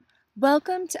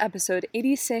Welcome to episode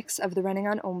 86 of the Running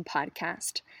on Om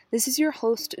podcast. This is your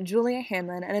host, Julia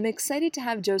Hanlon, and I'm excited to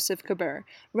have Joseph Kibur,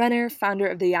 runner, founder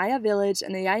of the Yaya Village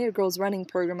and the Yaya Girls Running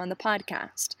Program on the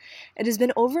podcast. It has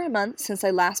been over a month since I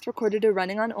last recorded a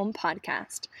Running on Om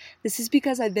podcast. This is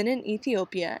because I've been in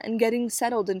Ethiopia and getting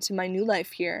settled into my new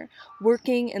life here,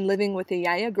 working and living with the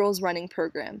Yaya Girls Running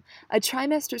Program, a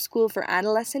trimester school for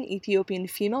adolescent Ethiopian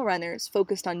female runners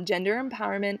focused on gender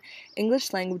empowerment,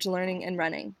 English language learning, and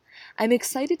running. I'm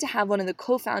excited to have one of the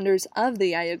co-founders of the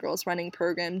Yaya Girls Running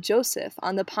Program, Joseph,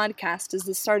 on the podcast as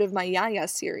the start of my Yaya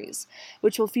series,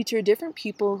 which will feature different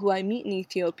people who I meet in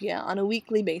Ethiopia on a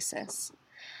weekly basis.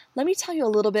 Let me tell you a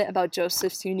little bit about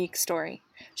Joseph's unique story.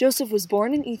 Joseph was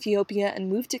born in Ethiopia and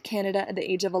moved to Canada at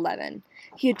the age of 11.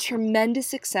 He had tremendous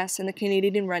success in the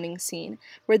Canadian running scene,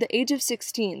 where at the age of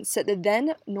 16 set the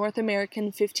then North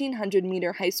American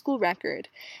 1,500-meter high school record,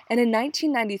 and in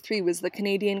 1993 was the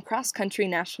Canadian cross-country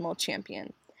national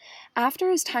champion.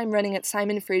 After his time running at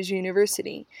Simon Fraser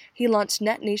University, he launched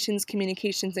NetNation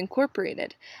Communications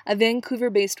Incorporated, a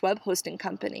Vancouver-based web hosting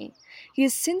company. He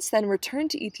has since then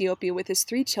returned to Ethiopia with his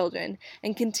 3 children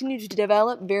and continued to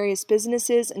develop various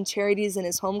businesses and charities in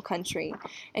his home country,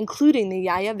 including the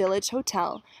Yaya Village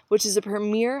Hotel, which is a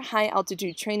premier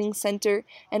high-altitude training center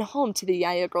and home to the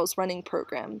Yaya Girls Running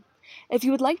Program. If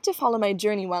you would like to follow my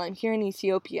journey while I'm here in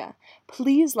Ethiopia,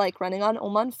 please like Running on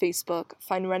Om on Facebook,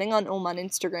 find Running on Om on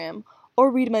Instagram, or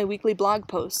read my weekly blog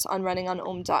posts on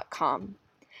runningonom.com.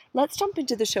 Let's jump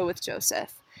into the show with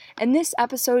Joseph. In this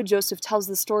episode, Joseph tells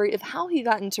the story of how he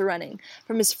got into running,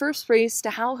 from his first race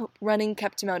to how running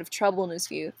kept him out of trouble in his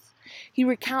youth. He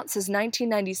recounts his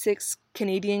 1996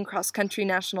 Canadian cross-country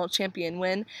national champion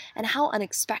win and how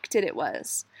unexpected it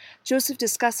was. Joseph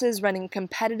discusses running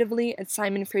competitively at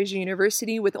Simon Fraser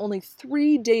University with only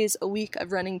 3 days a week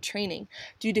of running training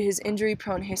due to his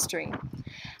injury-prone history.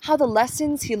 How the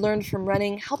lessons he learned from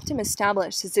running helped him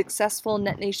establish his successful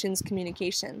NetNation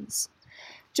Communications.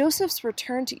 Joseph's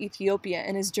return to Ethiopia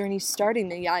and his journey starting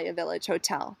the Yaya Village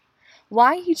Hotel.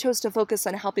 Why he chose to focus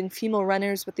on helping female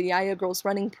runners with the Yaya Girls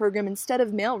Running Program instead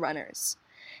of male runners.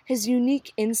 His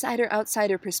unique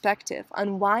insider-outsider perspective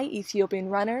on why Ethiopian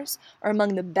runners are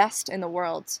among the best in the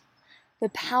world. The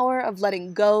power of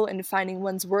letting go and finding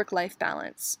one's work-life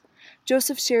balance.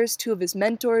 Joseph shares 2 of his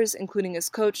mentors, including his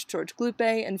coach George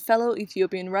Gluppe and fellow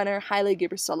Ethiopian runner Haile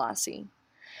Gebrselassie.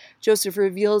 Joseph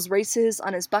reveals races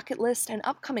on his bucket list and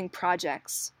upcoming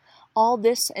projects. All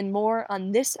this and more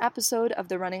on this episode of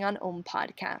the Running on Om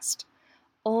podcast.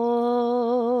 Oh.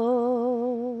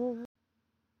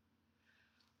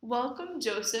 Welcome,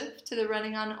 Joseph, to the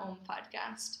Running on Om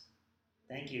podcast.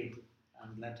 Thank you.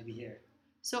 I'm glad to be here.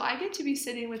 So I get to be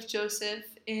sitting with Joseph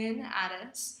in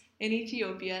Addis, in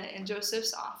Ethiopia, in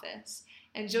Joseph's office.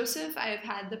 And Joseph, I have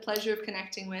had the pleasure of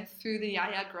connecting with through the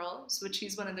Yaya Girls, which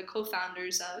he's one of the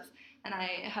co-founders of, and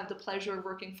I have the pleasure of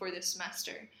working for this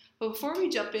semester. But before we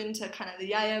jump into kind of the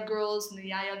Yaya Girls and the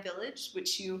Yaya Village,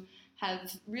 which you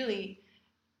have really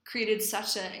created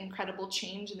such an incredible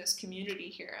change in this community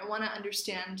here, I want to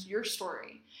understand your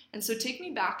story. And so take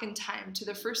me back in time to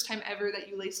the first time ever that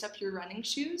you laced up your running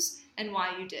shoes and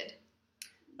why you did.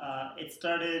 It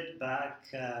started back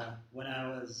when I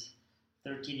was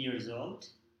 13 years old.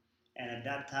 And at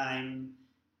that time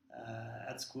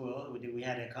at school, we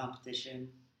had a competition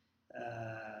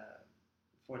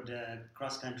for the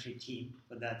cross-country team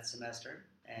for that semester,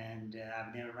 and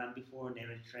I've never run before,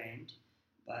 never trained,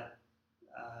 but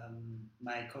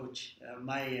my coach,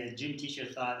 my gym teacher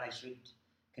thought I should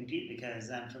compete because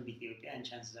I'm from Ethiopia and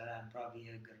chances are I'm probably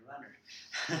a good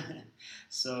runner.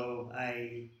 So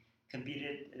I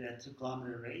competed in a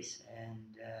 2-kilometer race,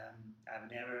 and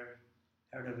I've never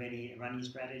heard of any running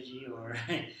strategy or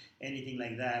anything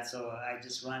like that, so I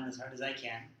just run as hard as I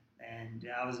can. And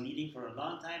I was leading for a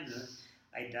long time.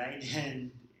 I died,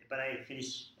 but I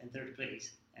finished in 3rd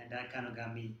place, and that kind of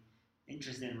got me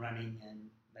interested in running, and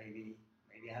maybe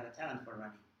I have a talent for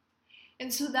running.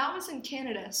 And so that was in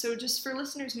Canada. So just for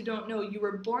listeners who don't know, you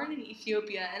were born in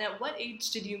Ethiopia, and at what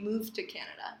age did you move to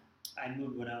Canada? I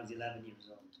moved when I was 11 years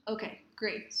old. Okay,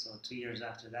 great. So 2 years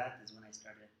after that is when I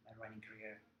started my running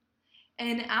career.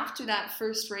 And after that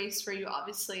first race where you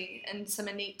obviously, and some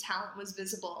innate talent was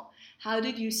visible, how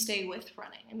did you stay with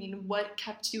running? I mean, what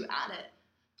kept you at it?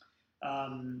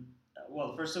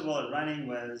 Well, first of all, running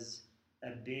was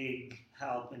a big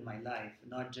help in my life.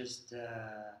 Not just,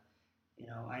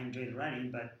 I enjoyed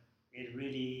running, but it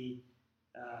really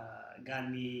got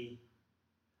me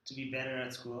to be better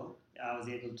at school. I was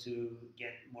able to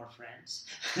get more friends.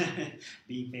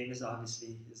 Being famous,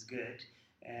 obviously, is good.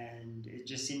 And it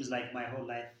just seems like my whole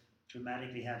life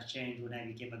dramatically has changed when I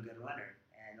became a good runner.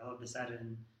 And all of a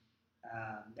sudden,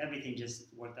 everything just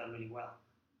worked out really well.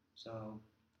 So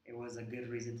it was a good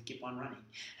reason to keep on running.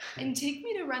 And take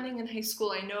me to running in high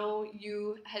school. I know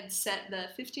you had set the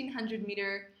 1,500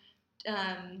 meter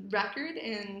record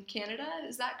in Canada.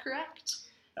 Is that correct?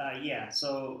 Yeah,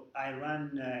 so I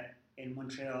ran in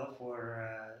Montreal for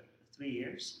 3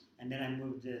 years, and then I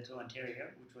moved to Ontario,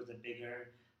 which was a bigger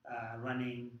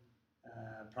running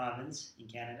province in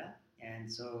Canada.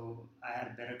 And so I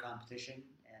had better competition,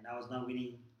 and I was not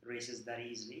winning races that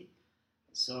easily.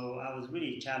 So I was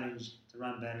really challenged to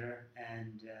run better.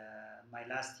 And my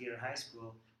last year of high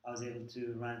school, I was able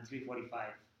to run 3:45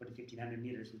 for the 1,500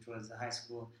 meters, which was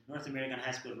the North American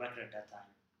high school record at that time.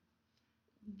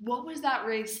 What was that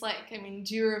race like? I mean,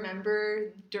 do you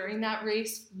remember during that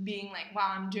race being like,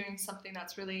 wow, I'm doing something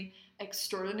that's really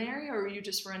extraordinary, or were you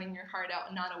just running your heart out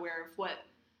and not aware of what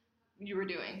you were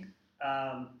doing?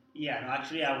 Yeah, no,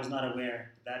 actually, I was not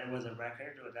aware that it was a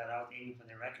record or that I was aiming for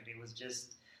the record. It was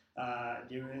just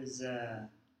there was a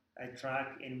track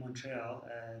in Montreal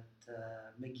at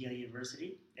McGill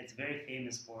University. It's very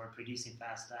famous for producing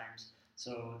fast times.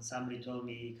 So somebody told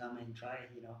me, come and try,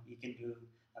 you can do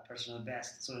a personal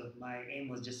best. So my aim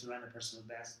was just to run a personal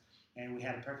best. And we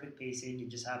had a perfect pacing. It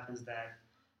just happens that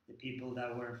the people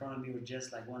that were in front of me were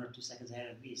just like 1 or 2 seconds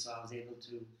ahead of me. So I was able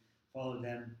to follow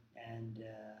them, and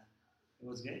it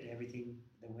was good. Everything,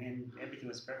 the wind, everything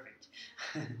was perfect.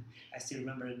 I still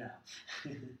remember it now.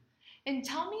 And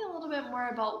tell me a little bit more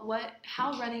about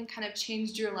how running kind of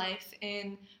changed your life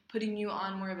in putting you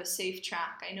on more of a safe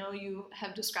track. I know you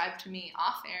have described to me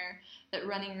off air that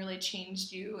running really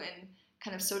changed you and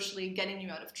kind of socially getting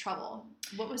you out of trouble.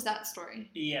 What was that story?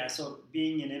 Yeah, so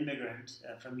being an immigrant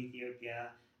from Ethiopia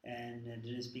and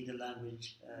didn't speak the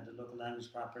language, the local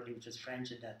language properly, which was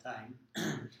French at that time,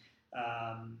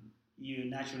 you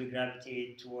naturally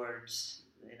gravitate towards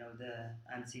the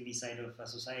unseen side of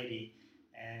society,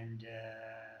 and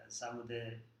some of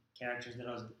the characters that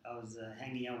I was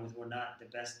hanging out with were not the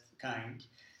best kind.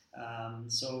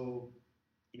 So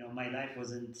my life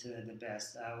wasn't the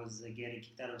best. I was getting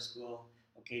kicked out of school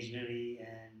occasionally,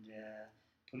 and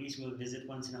police will visit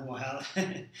once in a while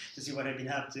to see what I've been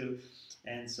up to.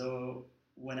 And so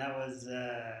when I was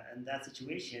in that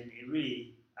situation,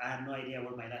 I had no idea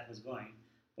where my life was going.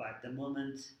 But the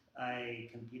moment I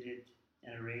competed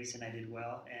in a race and I did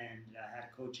well, and I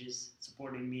had coaches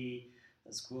supporting me,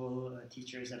 the school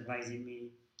teachers advising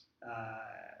me,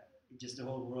 just the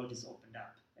whole world just opened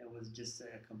up. It was just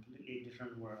a completely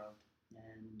different world.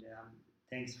 And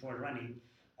thanks for running,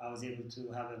 I was able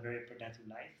to have a very productive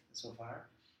life so far.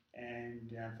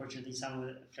 And unfortunately, some of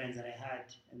the friends that I had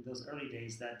in those early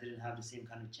days that didn't have the same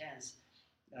kind of chance,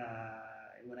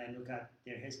 when I look at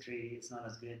their history, it's not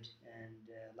as good. And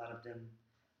a lot of them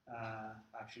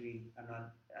actually are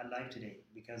not alive today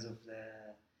because of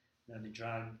the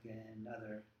drug and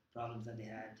other problems that they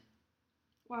had.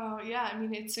 Wow, yeah. I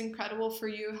mean, it's incredible for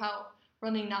you how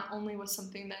running not only was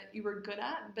something that you were good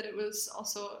at, but it was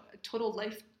also a total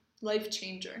life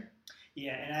changer.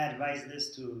 Yeah, and I advise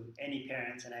this to any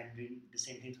parents, and I do the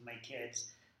same thing to my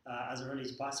kids. As early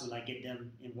as possible, I get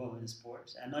them involved in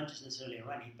sports, and not just necessarily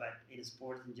running, but in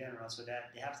sports in general, so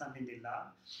that they have something they love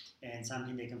and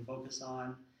something they can focus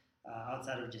on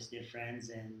outside of just their friends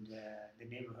and the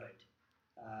neighborhood.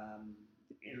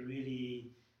 It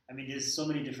really, I mean, there's so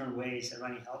many different ways that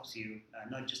running helps you,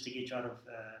 not just to get you out of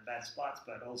bad spots,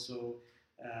 but also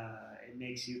it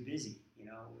makes you busy,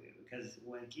 because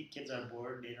when kids are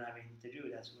bored, they don't have anything to do.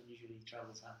 That's when usually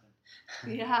troubles happen.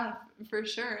 Yeah, for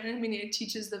sure. And I mean, it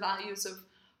teaches the values of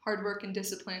hard work and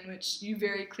discipline, which you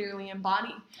very clearly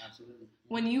embody. Absolutely.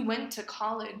 When you went to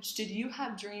college, did you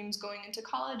have dreams going into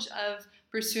college of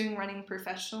pursuing running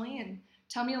professionally? And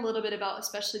tell me a little bit about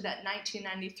especially that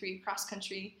 1993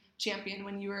 cross-country champion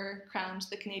when you were crowned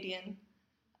the Canadian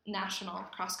national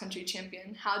cross-country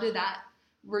champion.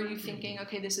 Were you thinking,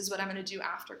 okay, this is what I'm going to do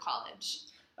after college?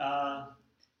 I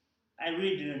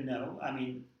really didn't know. I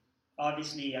mean,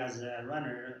 obviously, as a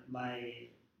runner, my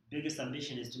biggest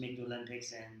ambition is to make the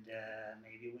Olympics and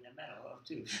maybe win a medal or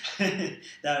two.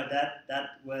 that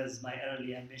was my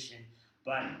early ambition.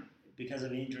 But because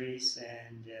of injuries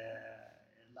and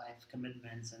life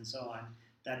commitments and so on,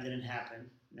 that didn't happen.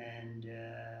 And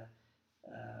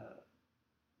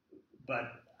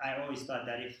but I always thought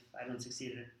that if I don't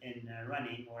succeed in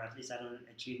running, or at least I don't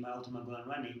achieve my ultimate goal in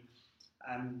running,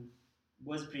 I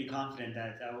was pretty confident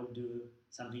that I would do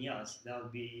something else that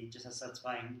would be just as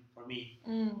satisfying for me.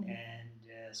 And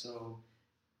so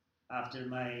after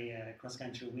my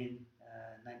cross-country win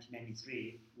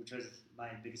 1993, which was my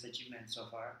biggest achievement so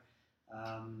far,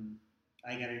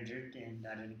 I got injured and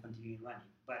I didn't continue running.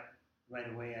 But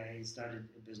right away I started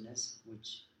a business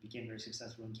which became very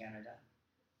successful in Canada,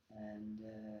 and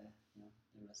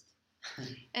the rest.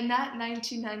 And that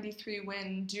 1993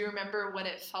 win, do you remember what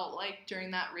it felt like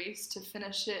during that race to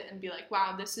finish it and be like,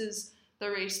 wow, this is the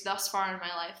race thus far in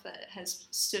my life that has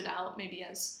stood out maybe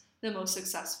as the most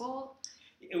successful?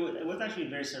 It was actually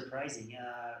very surprising.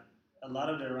 A lot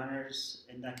of the runners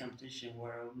in that competition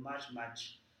were much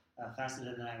faster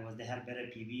than I was. They had better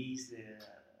PBs,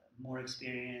 more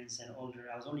experience, and older.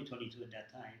 I was only 22 at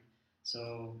that time,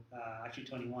 so actually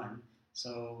 21.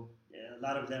 So a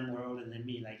lot of them were older than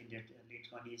me, like in their late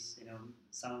 20s.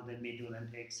 Some of them made the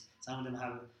Olympics. Some of them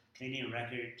have Canadian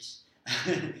records,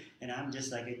 and I'm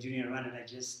just like a junior runner. And I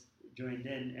just joined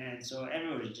in, and so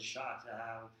everyone was just shocked at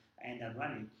how I ended up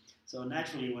running. So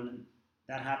naturally, when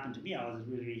that happened to me, I was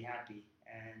really, really happy,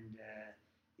 and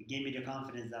it gave me the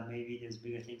confidence that maybe there's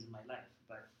bigger things in my life.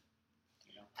 But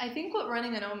I think what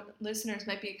Running and Home listeners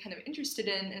might be kind of interested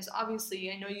in is,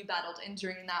 obviously, I know you battled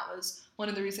injury, and that was one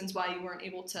of the reasons why you weren't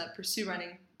able to pursue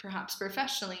running perhaps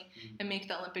professionally and make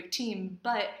the Olympic team.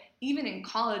 But even in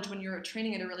college, when you were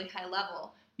training at a really high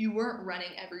level, you weren't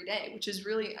running every day, which is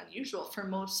really unusual for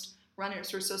most runners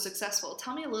who are so successful.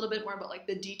 Tell me a little bit more about like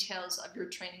the details of your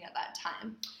training at that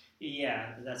time.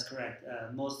 Yeah, that's correct.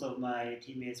 Most of my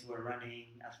teammates were running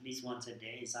at least once a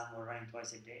day. Some were running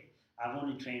twice a day. I've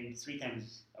only trained 3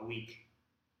 times a week,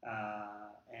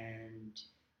 and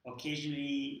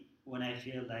occasionally when I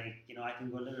feel like I can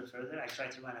go a little further, I try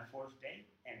to run a fourth day.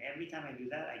 And every time I do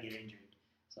that, I get injured.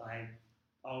 So I've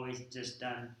always just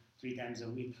done 3 times a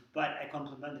week. But I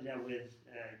complemented that with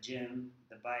gym,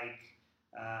 the bike,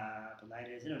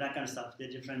 Pilates, that kind of stuff. The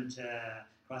different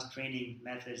cross-training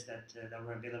methods that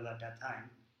were available at that time.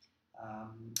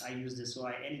 I used this, so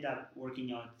I ended up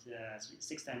working out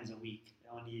 6 times a week.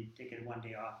 I only take it one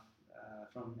day off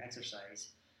from exercise.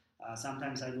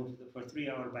 Sometimes I go for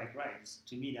 3-hour bike rides.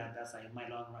 To me, that's like my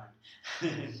long run.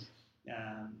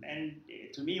 And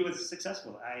to me, it was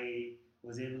successful. I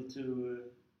was able to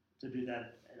do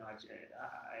that.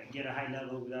 I get a high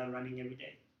level without running every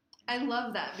day. I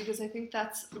love that, because I think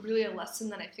that's really a lesson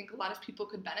that I think a lot of people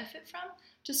could benefit from,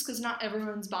 just because not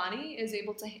everyone's body is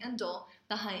able to handle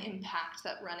the high impact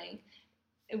that running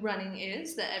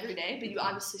is that every day, but you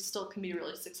obviously still can be a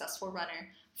really successful runner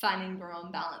finding your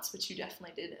own balance, which you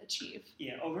definitely did achieve.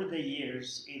 Yeah, over the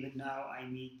years, even now, I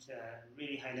meet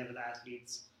really high-level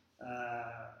athletes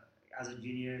as a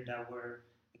junior that were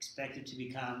expected to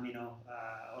become,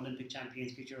 Olympic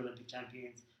champions, future Olympic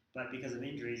champions, but because of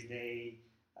injuries, they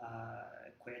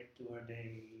quit, or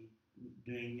they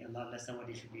doing a lot less than what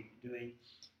they should be doing.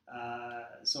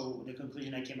 So the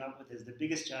conclusion I came up with is the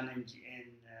biggest challenge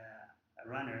in a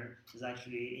runner is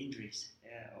actually injuries,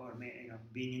 or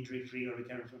being injury free or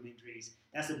recovering from injuries.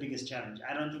 That's the biggest challenge.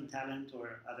 I don't think talent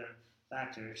or other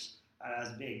factors are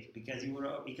as big, because you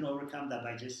can overcome that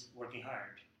by just working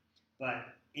hard. But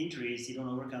injuries you don't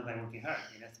overcome by working hard.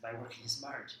 That's by working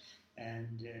smart,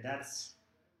 and that's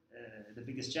the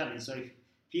biggest challenge. So if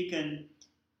you can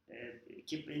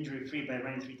keep injury free by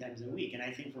running 3 times a week, and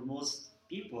I think for most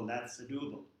people that's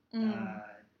doable.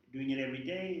 Doing it every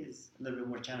day is a little bit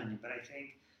more challenging, but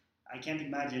I can't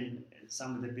imagine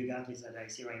some of the big athletes that I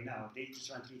see right now. If they just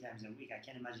run 3 times a week, I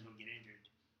can't imagine they'll get injured.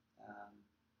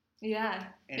 Yeah.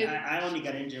 And I only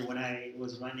got injured when I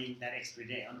was running that extra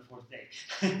day on the fourth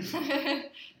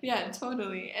day. Yeah,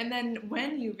 totally. And then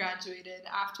when you graduated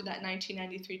after that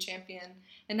 1993 champion,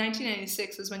 in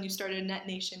 1996 is when you started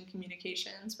NetNation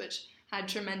Communications, which had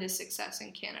tremendous success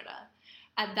in Canada.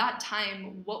 At that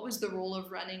time, what was the role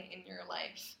of running in your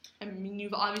life? I mean,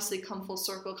 you've obviously come full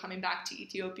circle coming back to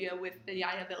Ethiopia with the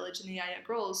Yaya Village and the Yaya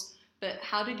Girls, but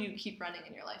how did you keep running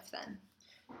in your life then?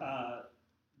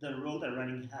 The role that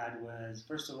running had was,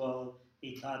 first of all,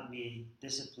 it taught me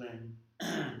discipline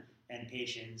and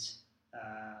patience.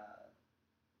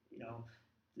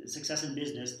 Success in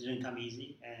business didn't come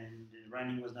easy, and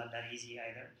running was not that easy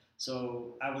either.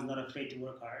 So I was not afraid to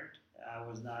work hard. I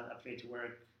was not afraid to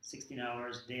work 16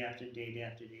 hours day after day, day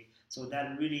after day. So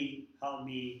that really helped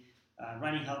me.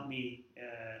 Running helped me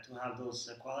to have those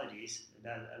qualities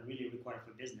that are really required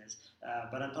for business.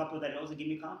 But on top of that, it also gave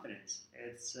me confidence.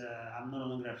 I'm no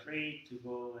longer afraid to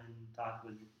go and talk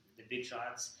with the big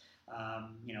shots.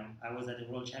 I was at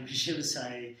the World Championships.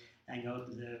 I hang out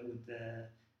with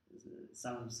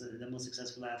some of the most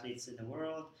successful athletes in the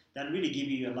world. That really give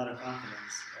you a lot of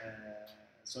confidence.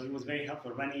 So it was very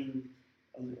helpful. Running,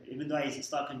 even though I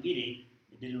stopped competing,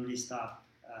 it didn't really stop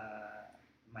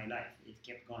my life. It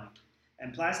kept going.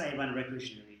 And plus, I ran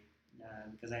recreationally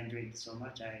because I enjoyed it so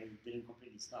much. I didn't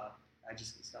completely stop. I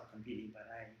just stopped competing, but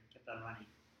I kept on running.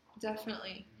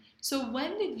 Definitely. So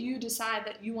when did you decide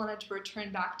that you wanted to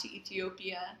return back to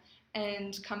Ethiopia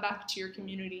and come back to your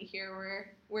community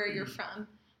here where you're from?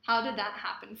 How did that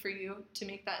happen for you to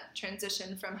make that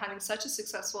transition from having such a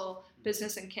successful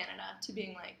business in Canada to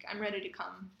being like, I'm ready to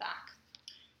come back?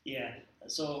 Yeah,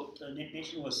 so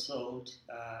NetNation was sold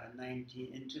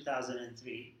in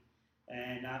 2003,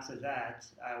 and after that,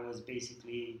 I was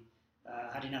basically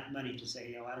had enough money to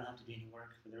say, I don't have to do any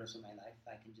work for the rest of my life.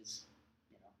 I can just,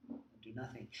 do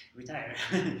nothing, retire.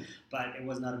 But it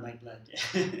was not in my blood.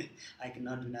 I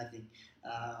cannot do nothing.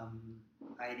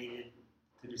 I needed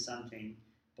to do something.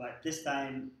 But this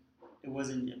time, it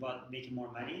wasn't about making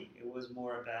more money. It was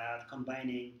more about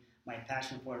combining my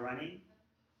passion for running,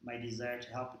 my desire to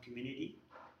help the community,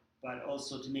 but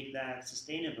also to make that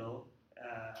sustainable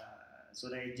so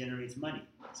that it generates money.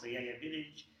 So Yaya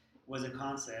Village was a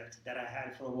concept that I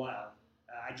had for a while.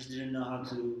 I just didn't know how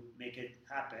to make it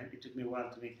happen. It took me a while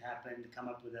to make it happen, to come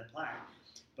up with a plan.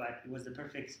 But it was the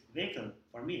perfect vehicle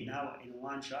for me. Now, in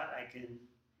one shot, I can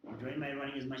enjoy my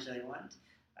running as much as I want.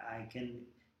 I can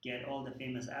get all the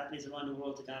famous athletes around the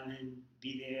world to come and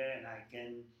be there, and I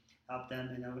can help them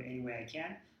in any way I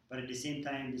can. But at the same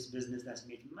time, this business that's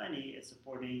making money is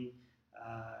supporting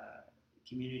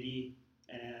community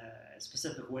in a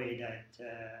specific way that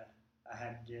I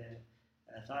had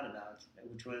thought about,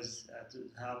 which was to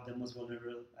help the most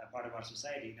vulnerable part of our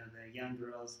society. The young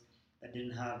girls that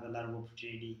didn't have a lot of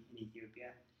opportunity in Ethiopia.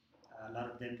 A lot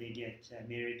of them, they get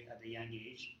married at a young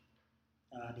age.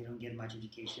 They don't get much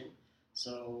education.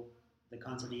 So the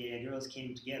concept of Yaya Girls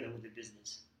came together with the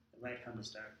business right from the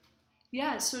start.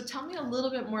 Yeah, so tell me a little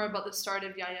bit more about the start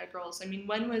of Yaya Girls. I mean,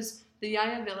 when was the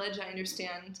Yaya Village? I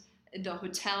understand the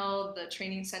hotel, the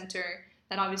training center,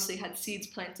 that obviously had seeds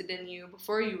planted in you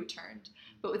before you returned.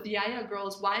 But with the Yaya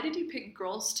Girls, why did you pick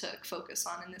girls to focus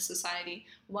on in this society?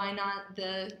 Why not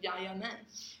the Yaya men?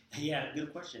 Yeah,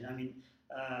 good question. I mean,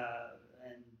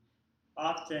 and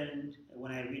often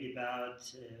when I read about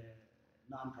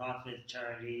nonprofit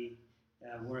charity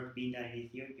work being done in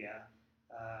Ethiopia,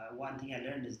 one thing I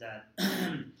learned is that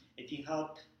if you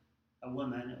help a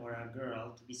woman or a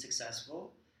girl to be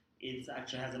successful, it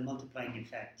actually has a multiplying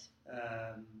effect.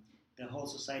 The whole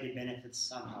society benefits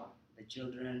somehow. The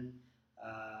children,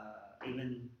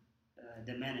 even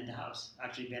the men in the house,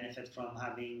 actually benefit from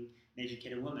having an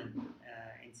educated woman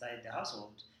inside the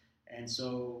household. And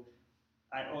so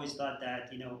I always thought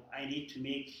that I need to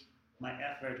make my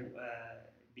effort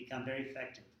become very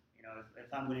effective.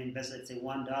 If I'm going to invest, let's say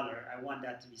 $1, I want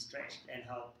that to be stretched and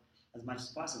help as much as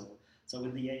possible. So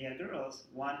with the Yaya Girls,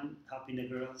 helping the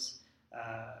girls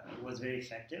was very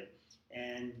effective,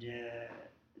 and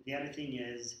the other thing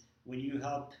is when you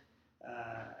help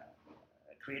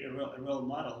create a role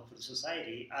model for the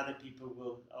society, other people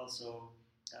will also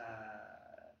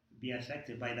be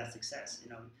affected by that success.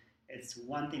 It's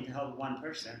one thing to help one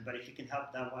person, but if you can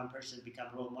help that one person become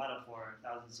a role model for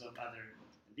thousands of other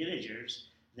villagers,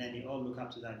 then they all look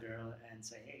up to that girl and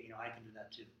say, hey, I can do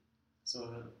that too.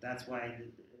 So that's why,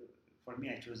 for me,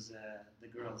 I chose the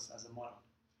girls as a model.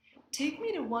 Take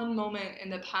me to one moment in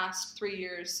the past 3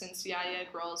 years since Yaya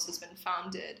Girls has been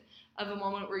founded, of a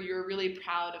moment where you were really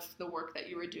proud of the work that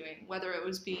you were doing, whether it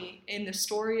was be in the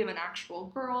story of an actual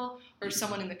girl or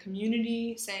someone in the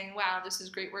community saying, wow, this is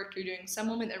great work you're doing, some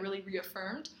moment that really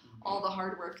reaffirmed all the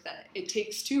hard work that it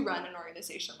takes to run an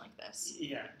organization like this.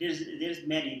 Yeah, there's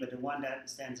many, but the one that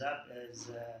stands up is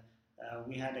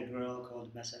we had a girl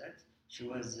called Meseret. She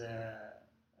was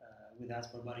with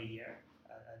us for about a year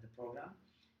at the program.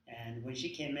 And when she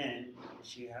came in,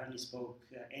 she hardly spoke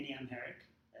any Amharic.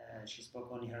 She spoke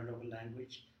only her local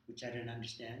language, which I didn't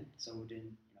understand, so we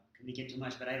didn't communicate too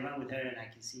much. But I run with her, and I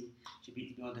can see she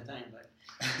beats me all the time. But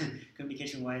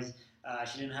communication-wise,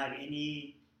 she didn't have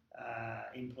any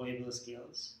employable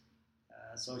skills.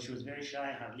 So she was very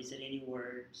shy, hardly said any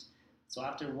words. So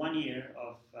after 1 year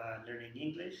of learning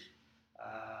English,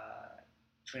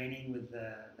 training with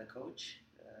the coach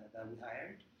that we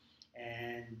hired,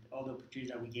 and all the opportunities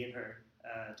that we gave her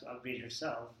to upgrade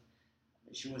herself,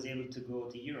 she was able to go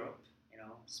to Europe,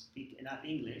 speak enough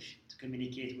English to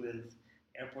communicate with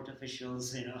airport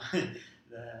officials,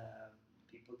 the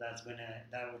people that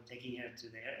were taking her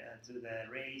to the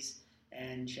race,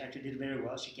 and she actually did very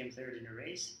well. She came third in the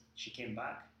race. She came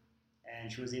back,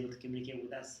 and she was able to communicate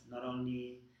with us not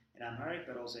only in Amharic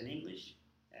but also in English.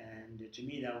 And to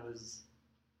me,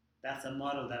 that's a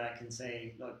model that I can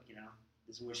say, look,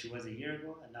 this is where she was a year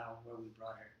ago, and now where we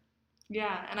brought her.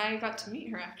 Yeah, and I got to meet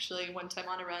her actually one time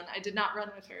on a run. I did not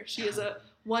run with her. She is a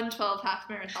 1:12 half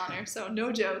marathoner, so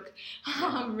no joke,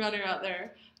 runner out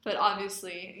there. But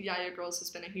obviously, Yaya Girls has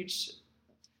been a huge,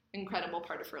 incredible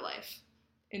part of her life.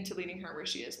 into leading her where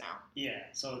she is now. Yeah,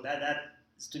 so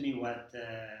that's to me what,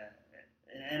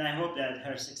 and I hope that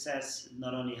her success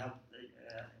not only helped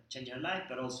change her life,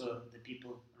 but also the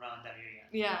people around that area.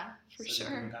 Yeah, for so sure.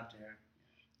 They can look up to her.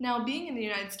 Now, being in the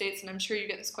United States, and I'm sure you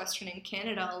get this question in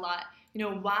Canada a lot,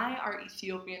 why are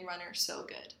Ethiopian runners so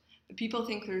good? People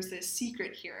think there's this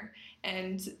secret here,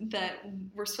 and that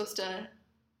we're supposed to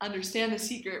understand the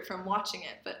secret from watching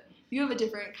it, but you have a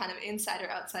different kind of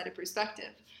insider-outsider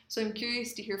perspective. So I'm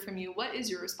curious to hear from you, what is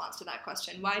your response to that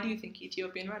question? Why do you think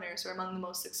Ethiopian runners are among the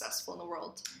most successful in the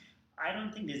world? I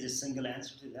don't think there's a single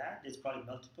answer to that. There's probably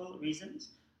multiple reasons.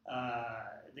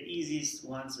 The easiest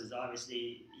ones is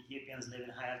obviously Ethiopians live in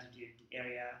a high altitude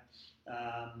area.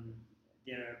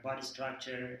 Their body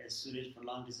structure is suited for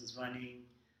long distance running.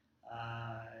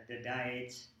 The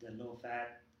diet, the low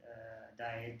fat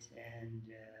diet, and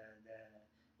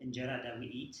the injera that we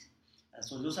eat.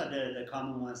 So those are the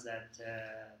common ones that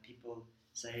people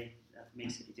say that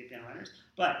makes Ethiopian runners.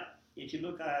 But if you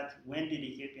look at when did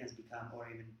Ethiopians become, or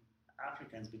even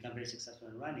Africans become very successful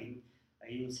in running,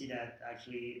 you will see that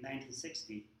actually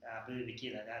 1960,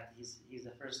 Bikila, that he's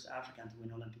the first African to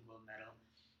win Olympic gold medal,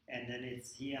 and then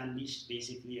he unleashed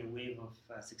basically a wave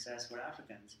of success for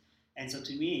Africans. And so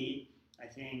to me, I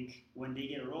think when they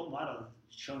get a role model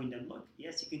showing them, look,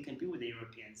 yes, you can compete with the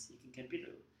Europeans, you can compete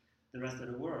with the rest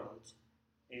of the world,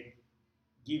 it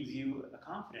gives you a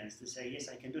confidence to say, yes,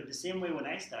 I can do it. The same way when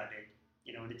I started,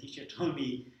 the teacher told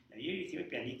me, you're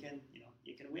Ethiopian,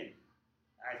 you can win.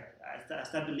 I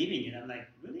started believing it. I'm like,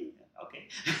 really?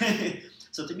 Okay.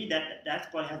 So to me, that's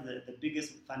probably has the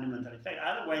biggest fundamental effect.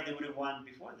 Otherwise, they would have won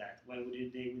before that. Why would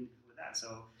they win before that?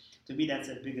 So to me, that's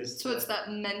the biggest. So it's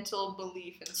that mental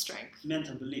belief and strength.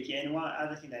 Mental belief, yeah. And one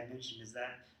other thing that I mentioned is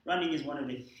that running is one of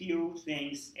the few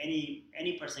things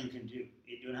any person can do.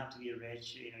 You don't have to be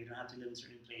rich. You don't have to live in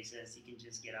certain places. You can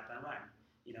just get up and run.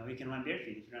 You can run barefoot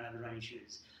if you don't have running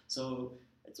shoes. So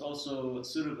it's also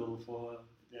suitable for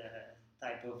the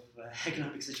type of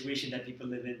economic situation that people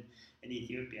live in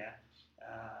Ethiopia.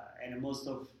 And most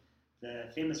of the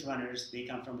famous runners, they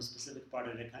come from a specific part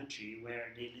of the country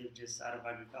where they live just out of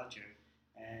agriculture.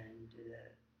 And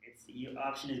your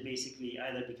option is basically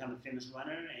either become a famous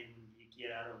runner and you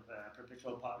get out of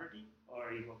perpetual poverty,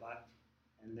 or you go back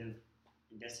and live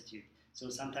in destitute. So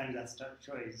sometimes that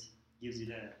choice gives you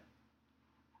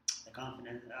the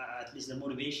confidence, at least the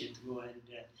motivation to go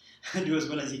and do as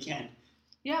well as you can.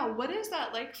 Yeah, what is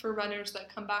that like for runners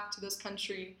that come back to this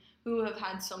country who have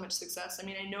had so much success? I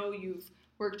mean, I know you've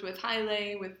worked with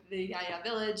Haile, with the Yaya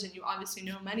Village, and you obviously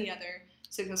know many other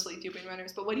successful Ethiopian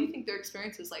runners, but what do you think their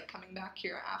experience is like coming back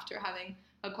here after having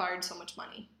acquired so much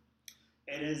money?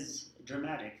 It is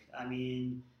dramatic. I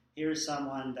mean, here's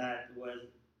someone that was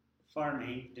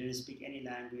farming, didn't speak any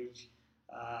language,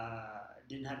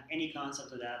 didn't have any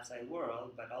concept of the outside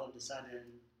world, but all of a sudden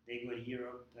they go to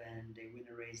Europe and they win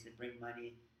a race, they bring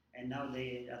money, and now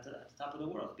they're at the top of the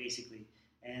world, basically.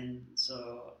 And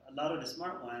so a lot of the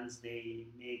smart ones, they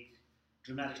make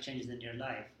dramatic changes in their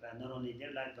life, not only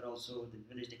their life, but also the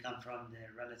village they come from, their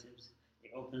relatives.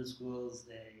 They open schools,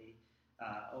 they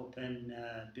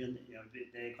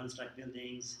they construct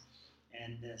buildings,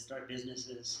 and start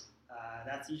businesses.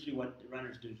 That's usually what the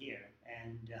runners do here.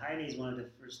 And Haile is one of the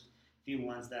first few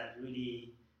ones that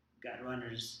really got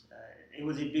runners. It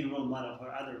was a big role model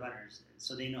for other runners,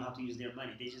 so they know how to use their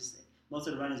money. Most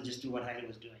of the runners just do what Haile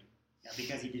was doing,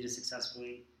 because he did it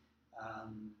successfully.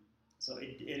 So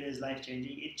it is life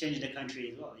changing. It changed the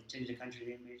country as well. It changed the country's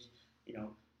image.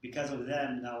 Because of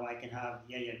them, now I can have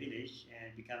Yaya Village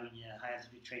and becoming a high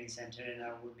altitude training center, and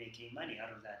now we're making money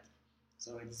out of that.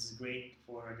 So it's great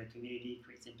for the community,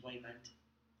 creates employment.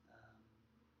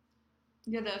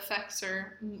 Yeah, the effects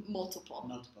are multiple.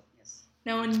 Multiple, yes.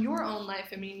 Now, in your own life,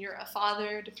 I mean, you're a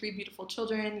father to 3 beautiful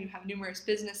children, you have numerous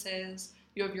businesses,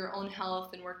 you have your own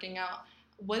health and working out.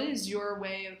 What is your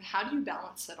way of, how do you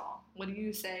balance it all? What do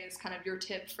you say is kind of your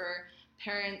tip for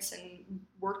parents and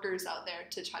workers out there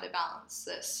to try to balance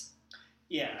this?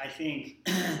 Yeah, I think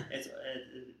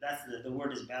that's the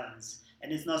word is balance.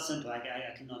 And it's not simple, I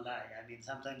cannot lie. I mean,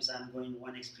 sometimes I'm going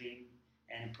one extreme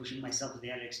and pushing myself to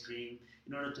the other extreme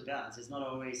in order to balance. It's not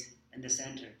always in the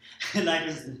center. Life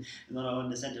is not always in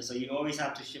the center. So you always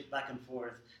have to shift back and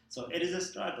forth. So it is a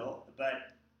struggle,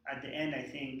 but at the end, I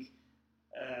think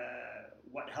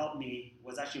what helped me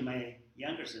was actually my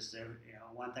younger sister.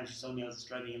 One time she told me I was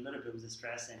struggling a little bit with the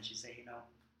stress, and she said,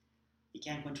 you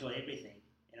can't control everything.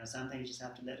 Sometimes you just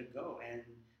have to let it go and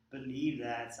believe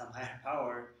that some higher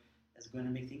power is going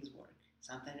to make things work.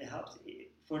 Sometimes it helps.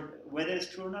 For whether it's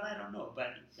true or not, I don't know.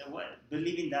 But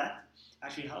believing that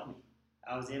actually helped me.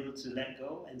 I was able to let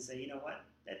go and say,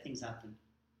 let things happen.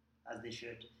 as they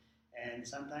should. And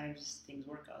sometimes things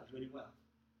work out really well.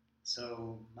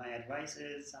 So my advice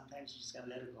is sometimes you just gotta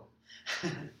let it go.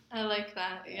 I like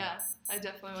that. Yeah, I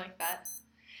definitely like that.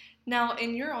 Now,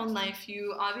 in your own life,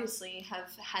 you obviously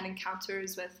have had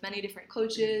encounters with many different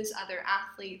coaches, other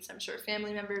athletes, I'm sure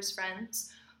family members,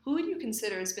 friends. Who would you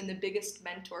consider has been the biggest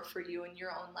mentor for you in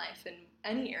your own life in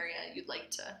any area you'd like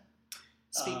to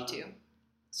speak to?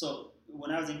 So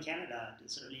when I was in Canada,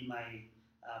 certainly my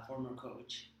former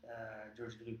coach,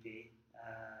 George Gluppe,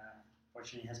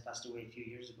 fortunately has passed away a few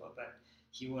years ago, but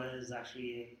he was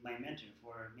actually my mentor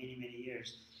for many, many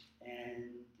years.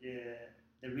 And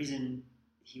the reason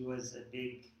he was a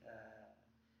big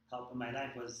help in my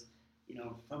life was,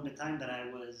 from the time that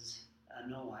I was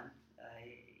no one,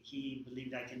 he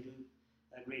believed I can do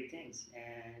great things.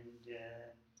 And,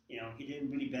 he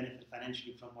didn't really benefit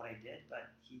financially from what I did, but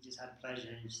he just had pleasure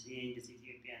in seeing this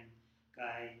Ethiopian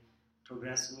guy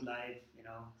progress through life,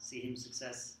 see him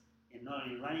success in not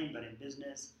only running, but in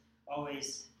business,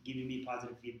 always giving me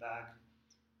positive feedback.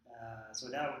 So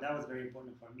that was very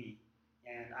important for me.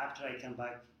 And after I came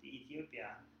back to Ethiopia,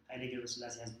 Haile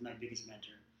Gebrselassie has been my biggest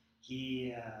mentor.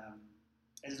 He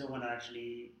is the one that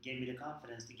actually gave me the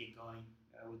confidence to get going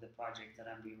with the project that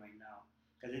I'm doing right now.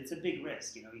 Because it's a big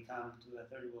risk, you come to a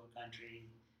third world country,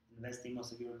 investing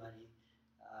most of your money.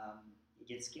 You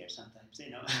get scared sometimes,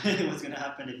 what's going to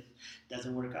happen if it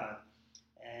doesn't work out.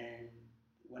 And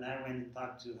when I went and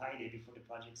talked to Haile before the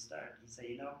project started, he said,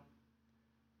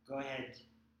 go ahead,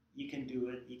 you can do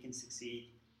it, you can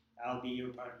succeed. I'll be your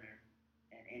partner,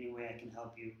 and any way I can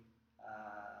help you,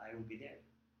 I will be there.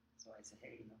 So I said,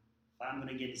 hey, if I'm going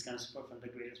to get this kind of support from the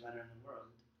greatest runner in the world,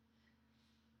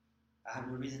 I have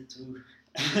no reason to.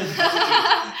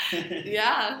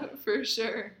 Yeah, for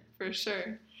sure.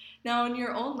 Now, in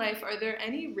your own life, are there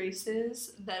any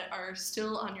races that are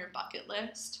still on your bucket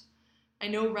list? I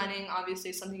know running,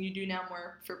 obviously, is something you do now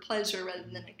more for pleasure rather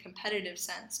than a competitive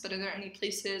sense, but are there any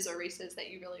places or races that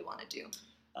you really want to do?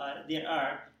 There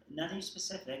are. Nothing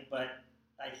specific, but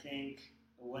I think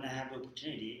when I have the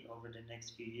opportunity over the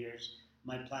next few years,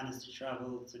 my plan is to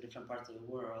travel to different parts of the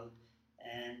world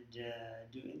and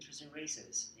do interesting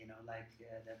races, like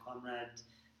the Comrade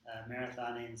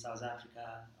Marathon in South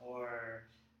Africa, or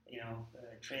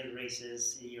trail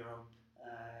races in Europe,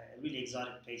 really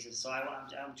exotic places. So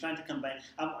I'm trying to combine.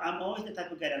 I'm always the type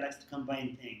of guy that likes to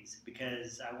combine things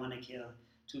because I want to kill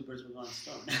two birds with one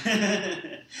stone.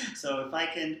 So if I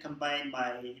can combine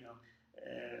my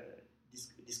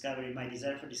discovery, my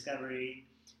desire for discovery,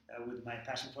 with my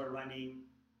passion for running,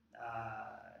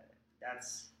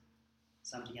 that's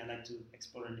something I'd like to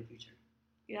explore in the future.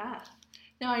 Yeah.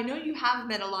 Now, I know you have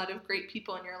met a lot of great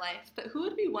people in your life, but who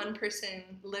would be one person,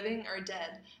 living or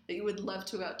dead, that you would love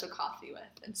to go out to coffee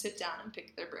with and sit down and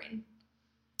pick their brain?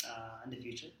 In the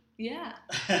future? Yeah.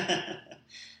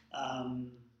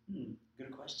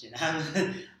 Good question. I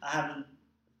haven't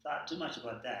thought too much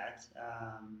about that.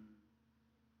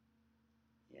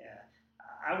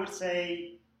 I would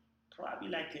say probably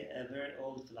like a very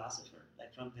old philosopher,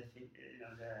 like from the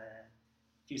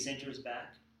few centuries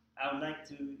back. I would like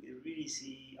to really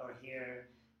see or hear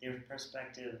their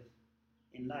perspective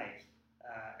in life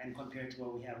and compare to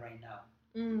what we have right now.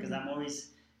 Because I'm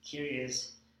always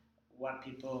curious what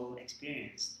people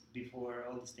experienced before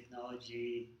all this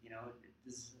technology.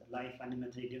 Is life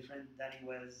fundamentally different than it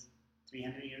was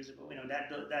 300 years ago?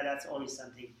 That's always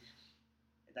something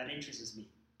that interests me.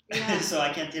 Yeah. So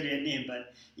I can't tell you a name,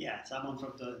 but yeah, someone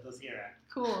from those era.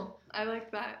 Cool. I like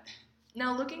that.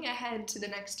 Now, looking ahead to the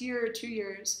next year or 2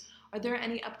 years, are there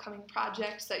any upcoming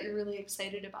projects that you're really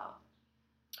excited about?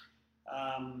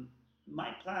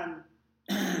 My plan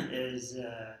is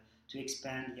to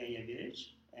expand Yaya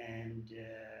Village and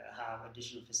have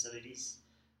additional facilities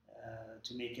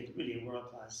to make it really a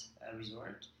world-class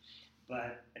resort.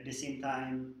 But at the same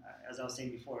time, as I was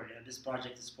saying before, this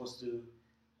project is supposed to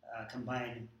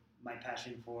combine my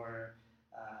passion for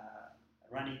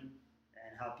running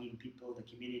and helping people, the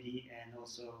community, and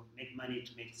also make money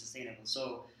to make it sustainable.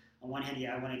 So on one hand,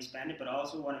 I want to expand it, but I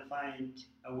also want to find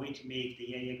a way to make the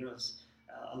Yaya Girls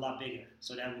a lot bigger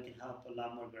so that we can help a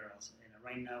lot more girls.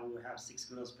 Right now we have 6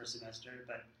 girls per semester,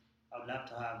 but I would love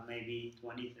to have maybe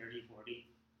 20, 30, 40.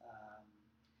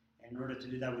 In order to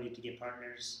do that, we need to get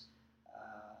partners.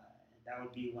 And that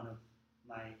would be one of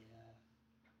my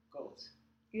goals.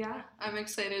 Yeah, I'm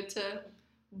excited to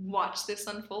watch this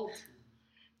unfold.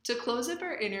 To close up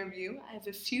our interview, I have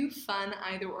a few fun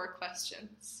either-or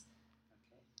questions.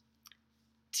 Okay.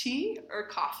 Tea or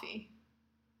coffee?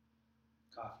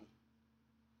 Coffee.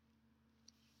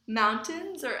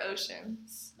 Mountains or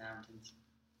oceans? Mountains.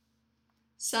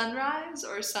 Sunrise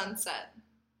or sunset?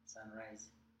 sunrise.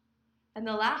 And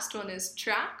the last one is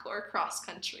track or cross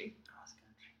country? Cross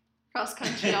country. Cross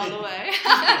country all the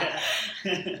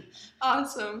way.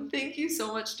 Awesome. Thank you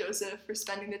so much, Joseph, for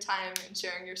spending the time and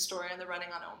sharing your story on the Running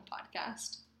on Om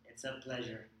podcast. It's a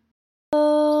pleasure.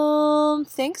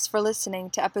 Thanks for listening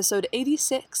to episode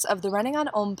 86 of the Running on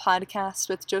Om podcast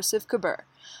with Joseph Kibur,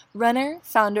 runner,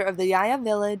 founder of the Yaya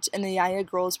Village and the Yaya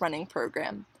Girls Running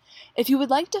Program. If you would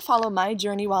like to follow my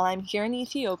journey while I'm here in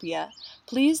Ethiopia,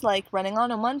 please like Running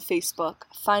on Om on Facebook,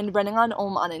 find Running on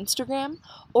Om on Instagram,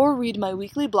 or read my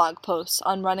weekly blog posts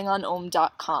on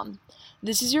runningonom.com.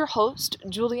 This is your host,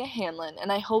 Julia Hanlon,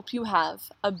 and I hope you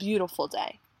have a beautiful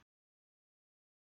day.